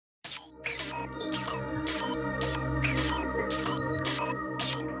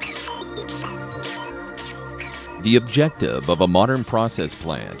The objective of a modern process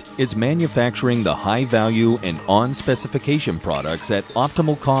plant is manufacturing the high-value and on-specification products at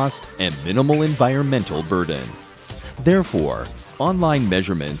optimal cost and minimal environmental burden. Therefore, online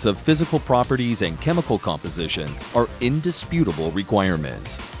measurements of physical properties and chemical composition are indisputable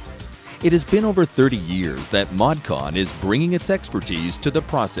requirements. It has been over 30 years that Modcon is bringing its expertise to the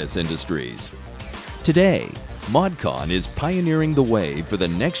process industries. Today, Modcon is pioneering the way for the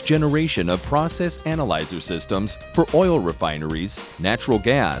next generation of process analyzer systems for oil refineries, natural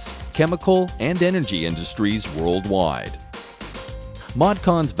gas, chemical, and energy industries worldwide.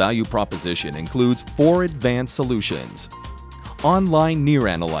 Modcon's value proposition includes 4 advanced solutions: Online Near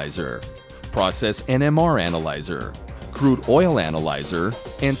Analyzer, Process NMR Analyzer, Crude Oil Analyzer,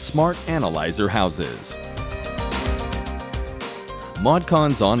 and Smart Analyzer Houses.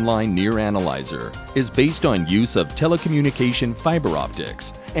 Modcon's Online Near Analyzer is based on use of telecommunication fiber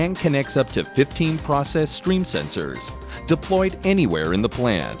optics and connects up to 15 process stream sensors deployed anywhere in the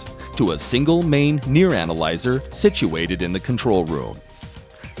plant to a single main near analyzer situated in the control room.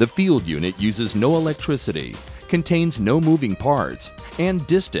 The field unit uses no electricity, contains no moving parts, and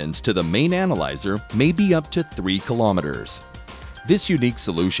distance to the main analyzer may be up to 3 kilometers. This unique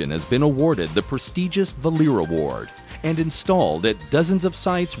solution has been awarded the prestigious Valier Award and installed at dozens of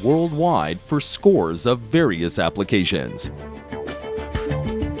sites worldwide for scores of various applications.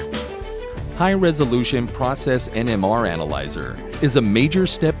 High-resolution Process NMR Analyzer is a major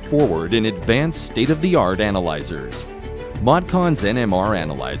step forward in advanced state-of-the-art analyzers. Modcon's NMR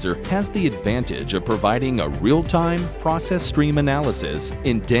Analyzer has the advantage of providing a real-time process stream analysis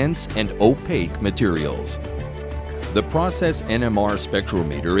in dense and opaque materials. The Process NMR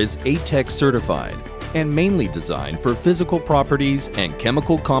spectrometer is ATEX certified and mainly designed for physical properties and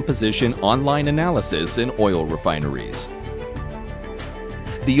chemical composition online analysis in oil refineries.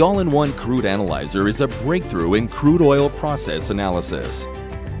 The all-in-one crude analyzer is a breakthrough in crude oil process analysis.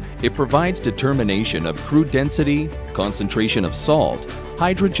 It provides determination of crude density, concentration of salt,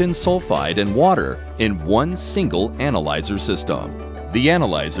 hydrogen sulfide, and water in one single analyzer system. The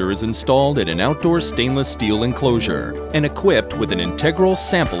analyzer is installed in an outdoor stainless steel enclosure and equipped with an integral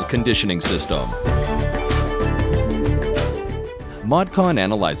sample conditioning system. Modcon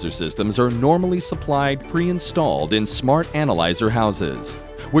analyzer systems are normally supplied pre-installed in Smart Analyzer Houses,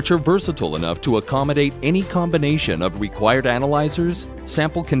 which are versatile enough to accommodate any combination of required analyzers,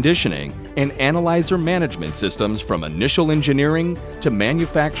 sample conditioning, and analyzer management systems from initial engineering to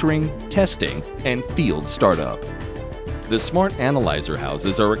manufacturing, testing, and field startup. The Smart Analyzer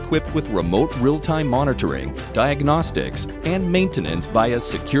Houses are equipped with remote real-time monitoring, diagnostics, and maintenance via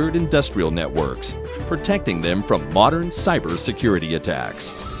secured industrial networks, protecting them from modern cybersecurity attacks.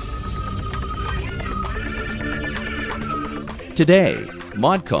 Today,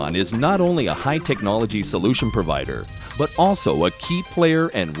 Modcon is not only a high-technology solution provider, but also a key player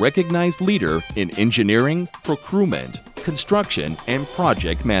and recognized leader in engineering, procurement, construction, and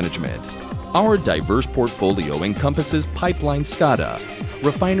project management. Our diverse portfolio encompasses pipeline SCADA,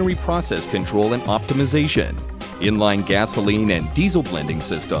 refinery process control and optimization, inline gasoline and diesel blending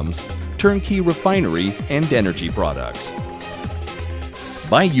systems, turnkey refinery and energy products.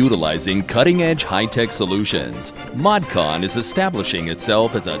 By utilizing cutting-edge high-tech solutions, Modcon is establishing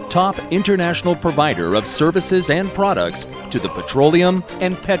itself as a top international provider of services and products to the petroleum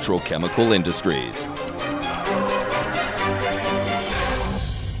and petrochemical industries.